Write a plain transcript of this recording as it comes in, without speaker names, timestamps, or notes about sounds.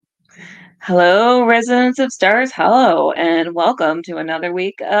Hello, residents of Stars Hollow, and welcome to another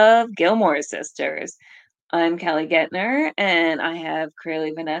week of Gilmore Sisters. I'm Kelly Getner, and I have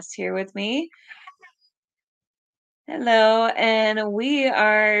Curly Vanessa here with me. Hello, and we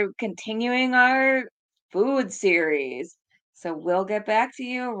are continuing our food series. So we'll get back to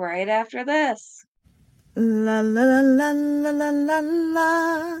you right after this. La la la la la la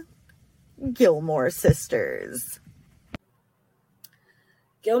la. Gilmore Sisters.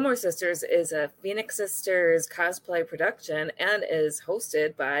 Gilmore Sisters is a Phoenix Sisters cosplay production and is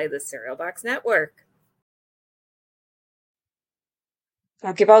hosted by the Cereal Box Network.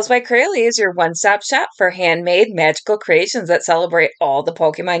 Pokeballs by Crayley is your one-stop shop for handmade magical creations that celebrate all the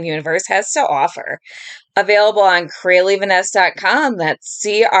Pokemon universe has to offer. Available on Craylevanest.com, that's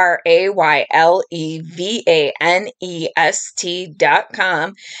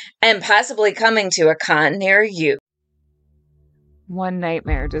CraylevanEst.com, and possibly coming to a con near you. One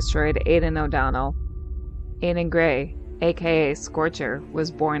nightmare destroyed Aidan O'Donnell. Aidan Gray, aka Scorcher,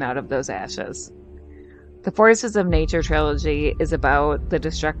 was born out of those ashes. The Forces of Nature trilogy is about the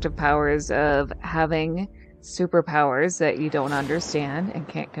destructive powers of having superpowers that you don't understand and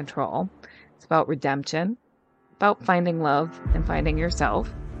can't control. It's about redemption, about finding love and finding yourself.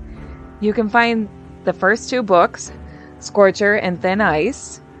 You can find the first two books, Scorcher and Thin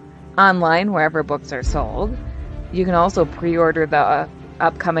Ice, online wherever books are sold. You can also pre-order the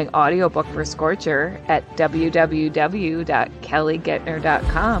upcoming audiobook for Scorcher at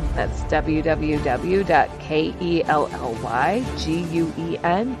www.kellygetner.com. That's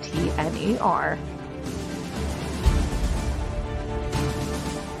www.KELLYGUENTNER.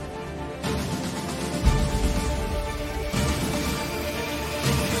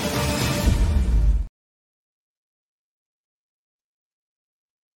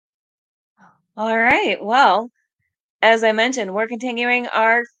 All right. Well, as I mentioned, we're continuing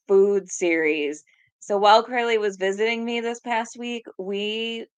our food series. So while Curly was visiting me this past week,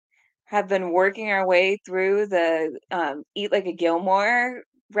 we have been working our way through the Eat Like a Gilmore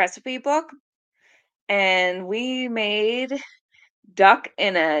recipe book, and we made duck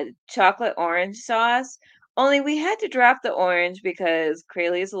in a chocolate orange sauce. Only we had to drop the orange because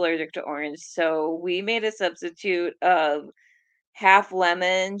Crayley is allergic to orange, so we made a substitute of half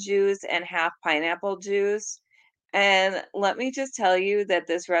lemon juice and half pineapple juice. And let me just tell you that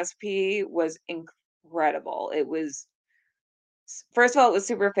this recipe was incredible. It was, first of all, it was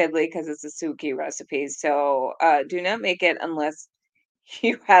super fiddly because it's a Suki recipe. So do not make it unless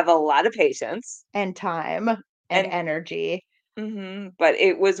you have a lot of patience. And time and And energy. but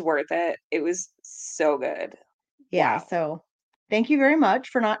it was worth it. It was so good. Yeah, Wow. so thank you very much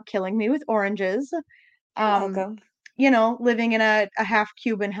for not killing me with oranges. You're Um, welcome. Living in a half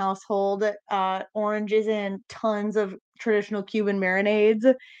Cuban household, oranges and tons of traditional Cuban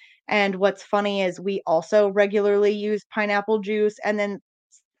marinades. And what's funny is we also regularly use pineapple juice and then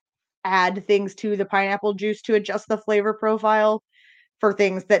add things to the pineapple juice to adjust the flavor profile for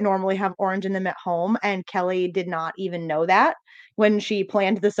things that normally have orange in them at home, and Kelly did not even know that when she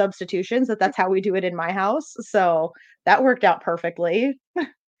planned the substitutions, that's how we do it in my house, so that worked out perfectly.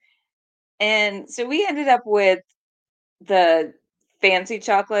 And so we ended up with the fancy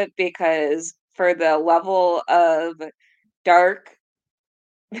chocolate because for the level of dark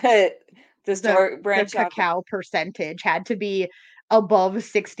the The store the brand chocolate. cacao percentage had to be above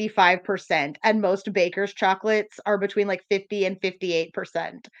 65%, and most Baker's chocolates are between, like, 50 and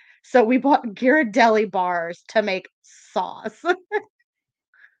 58%. So we bought Ghirardelli bars to make sauce.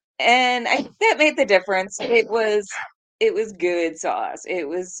 And I think that made the difference. It was good sauce. It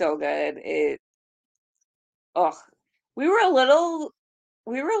was so good. Oh, we were a little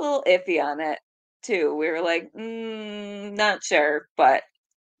we were a little iffy on it too. We were like, not sure, but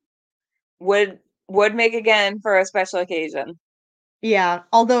would would make again for a special occasion. Yeah,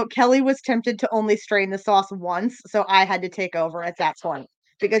 although Kelly was tempted to only strain the sauce once, so I had to take over at that point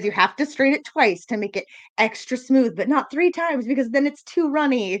because you have to strain it twice to make it extra smooth, but not 3 times because then it's too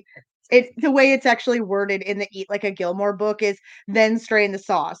runny. The way it's actually worded in the Eat Like a Gilmore book is then strain the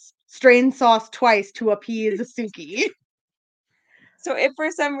sauce. Strain sauce twice to appease Suki. So if for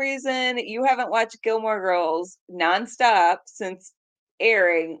some reason you haven't watched Gilmore Girls nonstop since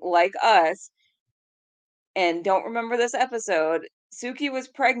airing like us and don't remember this episode, Suki was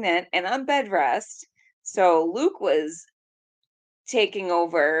pregnant and on bed rest. So Luke was taking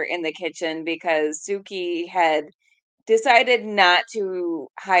over in the kitchen because Suki had decided not to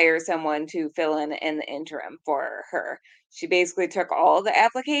hire someone to fill in the interim for her. She basically took all the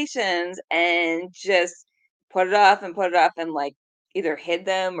applications and just put it off and like either hid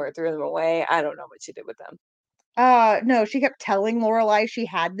them or threw them away. I don't know what she did with them. No, she kept telling Lorelai she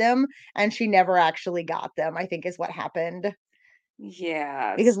had them, and she never actually got them, I think is what happened. Because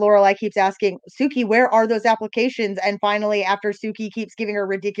Yes. Lorelai keeps asking, "Suki, where are those applications?" And finally, after Suki keeps giving her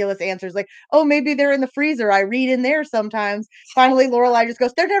ridiculous answers like, "Oh, maybe they're in the freezer. I read in there sometimes." Finally, Lorelai just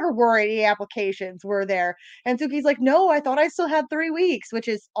goes, "There never were any applications, were there?" And Suki's like, "No, I thought I still had 3 weeks," which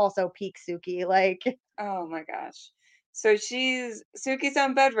is also peak Suki, like Oh my gosh. So Suki's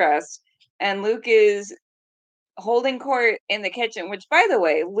on bed rest, and Luke is holding court in the kitchen, which, by the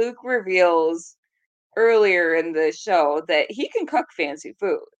way, Luke reveals earlier in the show that he can cook fancy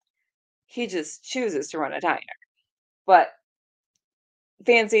food. He just chooses to run a diner. But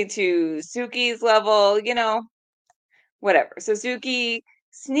fancy to Suki's level, whatever. So Suki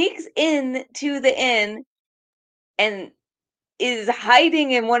sneaks in to the inn and is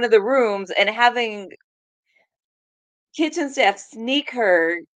hiding in one of the rooms and having kitchen staff sneak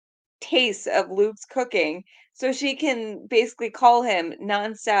her tastes of Luke's cooking so she can basically call him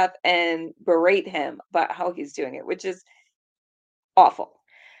nonstop and berate him about how he's doing it, which is awful.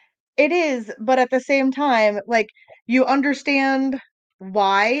 it is, but at the same time, like, you understand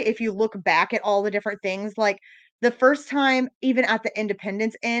why if you look back at all the different things, like, the first time, even at the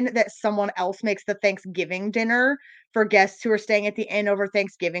Independence Inn, that someone else makes the Thanksgiving dinner for guests who are staying at the inn over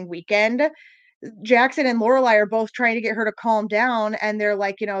Thanksgiving weekend, Jackson and Lorelai are both trying to get her to calm down, and they're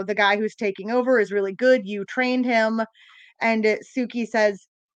like, "The guy who's taking over is really good, you trained him," and, Suki says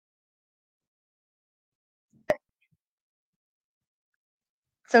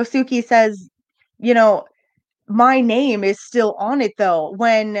Suki says, you know, "My name is still on it, though,"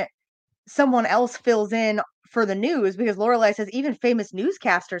 when someone else fills in for the news because Lorelai says even famous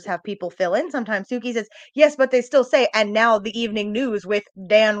newscasters have people fill in sometimes. Suki says, "Yes, but they still say, and now the evening news with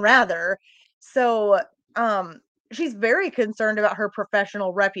Dan Rather." So, um, she's very concerned about her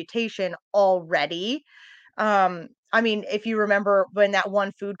professional reputation already. I mean, if you remember when that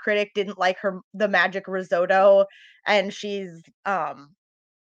one food critic didn't like the magic risotto, and she's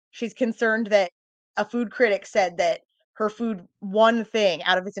concerned that a food critic said that her food one thing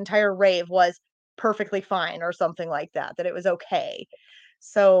out of its entire rave was perfectly fine or something like that, that it was okay.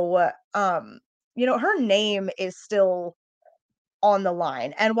 So, her name is still on the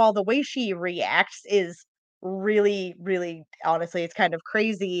line. And while the way she reacts is really, really, honestly, it's kind of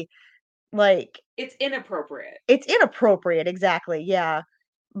crazy, like, It's inappropriate. it's inappropriate, exactly, yeah.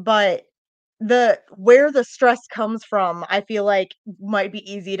 But the where the stress comes from, I feel like might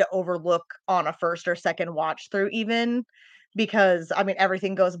be easy to overlook on a first or second watch through even, because, I mean,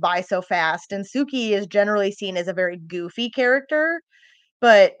 everything goes by so fast, and Suki is generally seen as a very goofy character,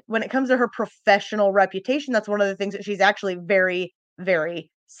 but when it comes to her professional reputation, that's one of the things that she's actually very,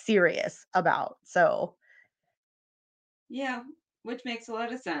 very serious about, so Yeah, which makes a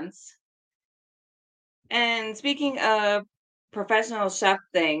lot of sense. And speaking of professional chef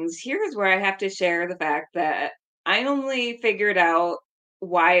things, here's where I have to share the fact that I only figured out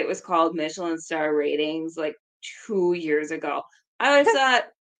why it was called Michelin star ratings like 2 years ago. I always thought,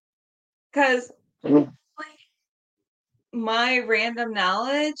 because like my random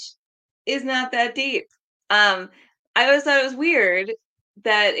knowledge is not that deep. Um, I always thought it was weird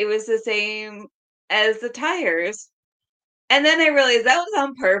that it was the same as the tires. And then I realized that was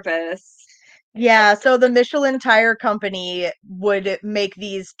on purpose. Yeah, so the Michelin Tire Company would make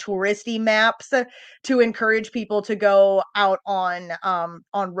these touristy maps to encourage people to go out on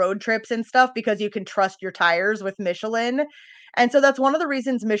road trips and stuff because you can trust your tires with Michelin. And so that's one of the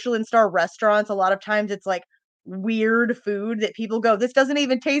reasons Michelin star restaurants, a lot of times it's like weird food that people go, "This doesn't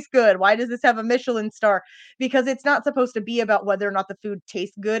even taste good. Why does this have a Michelin star?" Because it's not supposed to be about whether or not the food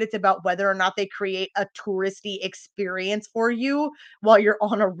tastes good. It's about whether or not they create a touristy experience for you while you're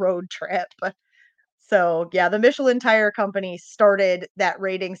on a road trip. So, yeah, the Michelin Tire Company started that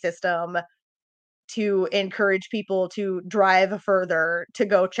rating system to encourage people to drive further to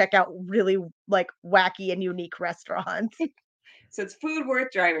go check out really, like, wacky and unique restaurants. So it's food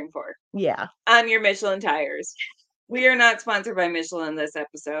worth driving for Yeah. on your Michelin tires. We are not sponsored by Michelin this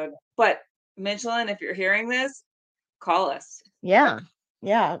episode, but Michelin, if you're hearing this, call us. Yeah.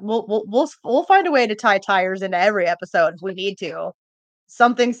 Yeah. We'll find a way to tie tires into every episode if we need to.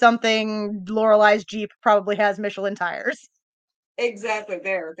 Something, something, Lorelai's Jeep probably has Michelin tires. Exactly.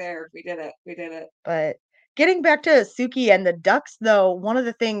 There. We did it. We did it. But getting back to Suki and the ducks, though, one of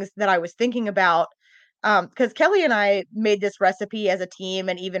the things that I was thinking about, because Kelly and I made this recipe as a team,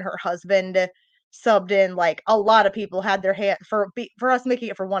 and even her husband subbed in. Like a lot of people had their hand for us making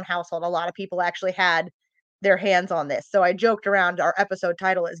it for one household. A lot of people actually had their hands on this. So I joked around. Our episode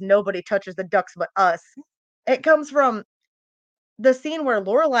title is "Nobody Touches the Ducks But Us." It comes from the scene where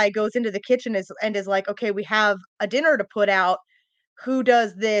Lorelai goes into the kitchen is like, "Okay, we have a dinner to put out. Who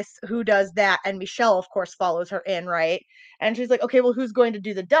does this? Who does that?" And Michelle, of course, follows her in, right? And she's like, "Okay, well, who's going to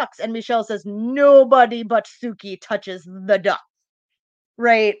do the ducks?" And Michelle says, "Nobody but Suki touches the duck."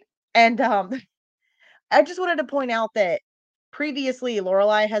 Right? And I just wanted to point out that previously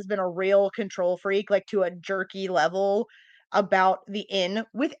Lorelai has been a real control freak, like to a jerky level about the inn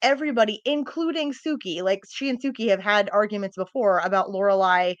with everybody, including Suki. Like she and Suki have had arguments before about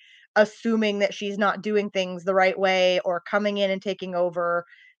Lorelai assuming that she's not doing things the right way or coming in and taking over,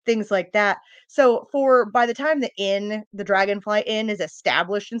 things like that. So for by the time the Dragonfly Inn is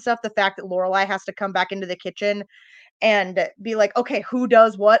established and stuff, the fact that Lorelai has to come back into the kitchen and be like, "Okay, who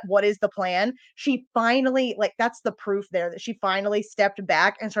does what? What is the plan?" She finally like, that's the proof there that she finally stepped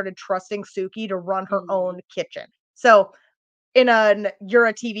back and started trusting Suki to run her Mhm. own kitchen. So, in an "you're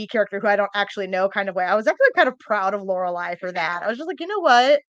a TV character who I don't actually know" kind of way, I was actually kind of proud of Lorelai for that. I was just like, "You know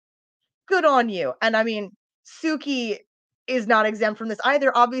what? Good on you." And I mean, Suki is not exempt from this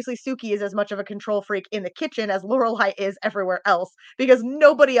either. Obviously, Suki is as much of a control freak in the kitchen as Lorelai is everywhere else because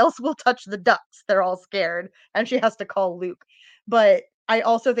nobody else will touch the ducks. They're all scared, and she has to call Luke. But I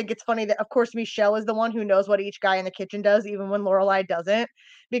also think it's funny that, of course, Michelle is the one who knows what each guy in the kitchen does, even when Lorelai doesn't.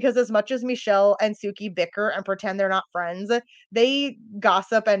 Because as much as Michelle and Suki bicker and pretend they're not friends, they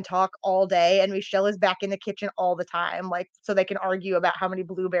gossip and talk all day, and Michelle is back in the kitchen all the time, like, so they can argue about how many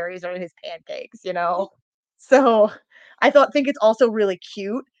blueberries are in his pancakes, you know? So, think it's also really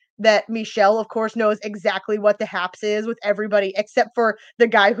cute that Michelle, of course, knows exactly what the haps is with everybody except for the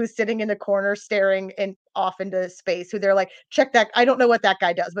guy who's sitting in the corner staring in off into space, who they're like, "Check that I don't know what that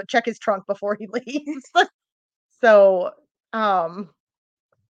guy does, but check his trunk before he leaves." So, um,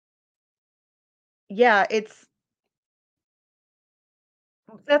 yeah, it's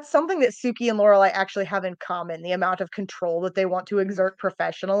that's something that Suki and Lorelai actually have in common, the amount of control that they want to exert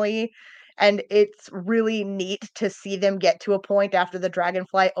professionally, and it's really neat to see them get to a point after the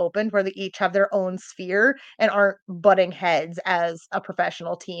Dragonfly opened where they each have their own sphere and aren't butting heads as a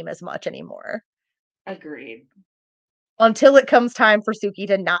professional team as much anymore. Agreed. Until it comes time for Suki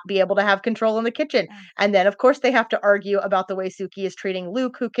to not be able to have control in the kitchen, and then, of course, they have to argue about the way Suki is treating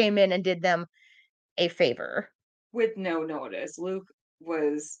Luke, who came in and did them a favor. With no notice. Luke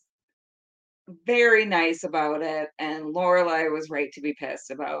was very nice about it, and Lorelai was right to be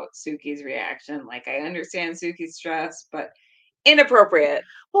pissed about Suki's reaction. Like, I understand Suki's stress, but inappropriate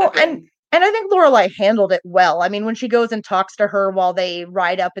Well, again. and I think Lorelai handled it well. I mean, when she goes and talks to her while they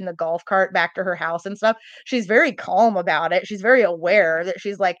ride up in the golf cart back to her house and stuff, she's very calm about it. She's very aware that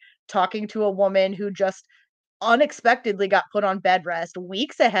she's, like, talking to a woman who just unexpectedly got put on bed rest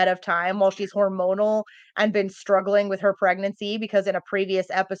weeks ahead of time while she's hormonal and been struggling with her pregnancy because in a previous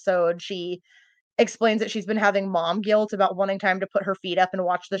episode, she explains that she's been having mom guilt about wanting time to put her feet up and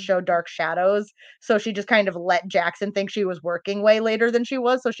watch the show Dark Shadows, so she just kind of let Jackson think she was working way later than she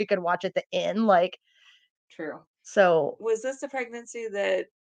was so she could watch at the inn, like, True. so Was this the pregnancy that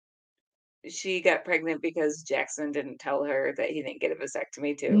she got pregnant because Jackson didn't tell her that he didn't get a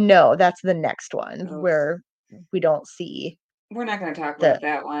vasectomy too? no, that's the next one Oh, where we don't see we're not going to talk the about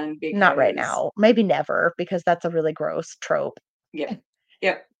that one not right because, now, maybe never, because that's a really gross trope, yep,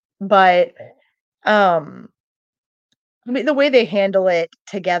 yep, but, um, I mean, the way they handle it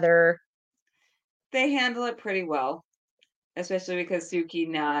together. they handle it pretty well, especially because Suki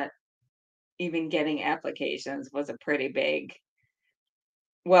not even getting applications was a pretty big,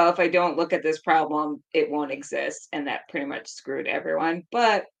 well, if I don't look at this problem, it won't exist. And that pretty much screwed everyone.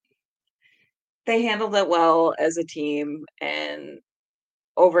 But they handled it well as a team and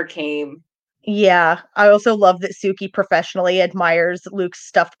overcame. Yeah, I also love that Suki professionally admires Luke's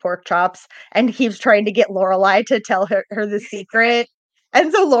stuffed pork chops and keeps trying to get Lorelai to tell her the secret.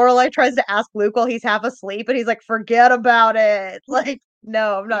 And so Lorelai tries to ask Luke while he's half asleep, and he's like, "Forget about it." Like,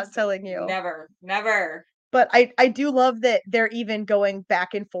 "No, I'm not He's telling you." never, never. But I do love that they're even going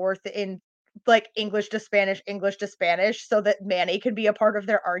back and forth in, like, English to Spanish, so that Manny can be a part of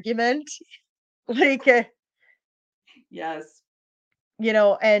their argument. Like, Yes.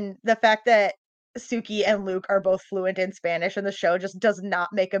 and the fact that Suki and Luke are both fluent in Spanish and the show just does not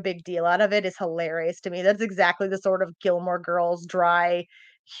make a big deal out of it is hilarious to me. That's exactly the sort of Gilmore Girls dry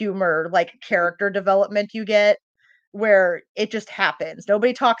humor, like character development you get where it just happens.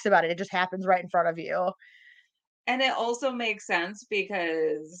 Nobody talks about it. It just happens right in front of you. And it also makes sense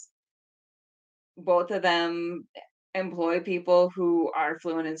because both of them employ people who are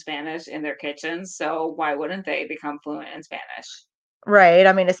fluent in Spanish in their kitchens. So why wouldn't they become fluent in Spanish? Right?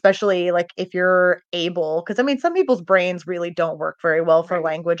 I mean, especially like if you're able, because I mean, some people's brains really don't work very well for Right.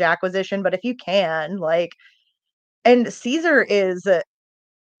 language acquisition, but if you can, like, And Caesar is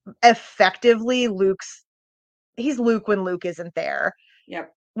effectively Luke's he's Luke when Luke isn't there,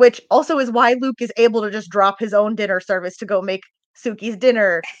 Yep. which also is why Luke is able to just drop his own dinner service to go make Suki's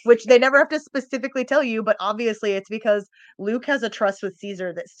dinner, which they never have to specifically tell you, but obviously it's because Luke has a trust with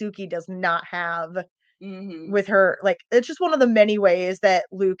Caesar that Suki does not have Hmm. with her. Like, it's just one of the many ways that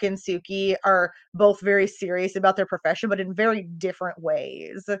Luke and Suki are both very serious about their profession, but in very different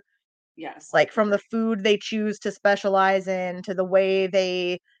ways. Yes. Like, from the food they choose to specialize in to the way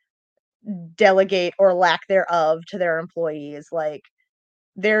they delegate or lack thereof to their employees. Like,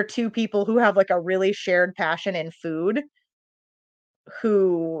 they're two people who have like a really shared passion in food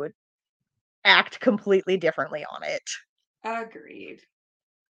who act completely differently on it. Agreed.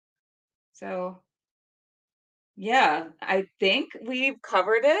 So, yeah, I think we've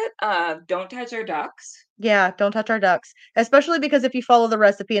covered it. Don't touch our ducks. Yeah, don't touch our ducks. Especially because if you follow the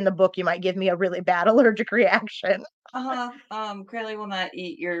recipe in the book, you might give me a really bad allergic reaction. Uh-huh. Curly will not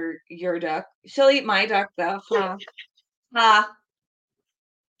eat your duck. She'll eat my duck though. Ha. Ha.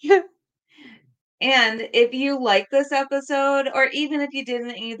 And if you like this episode, or even if you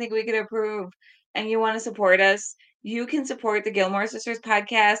didn't and you think we could improve and you want to support us, you can support the Gilmore Sisters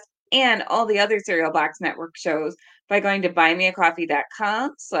podcast and all the other Cereal Box Network shows by going to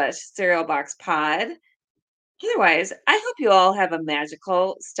buymeacoffee.com/cerealboxpod. Otherwise, I hope you all have a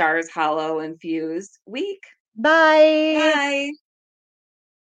magical Stars Hollow infused week. Bye. Bye.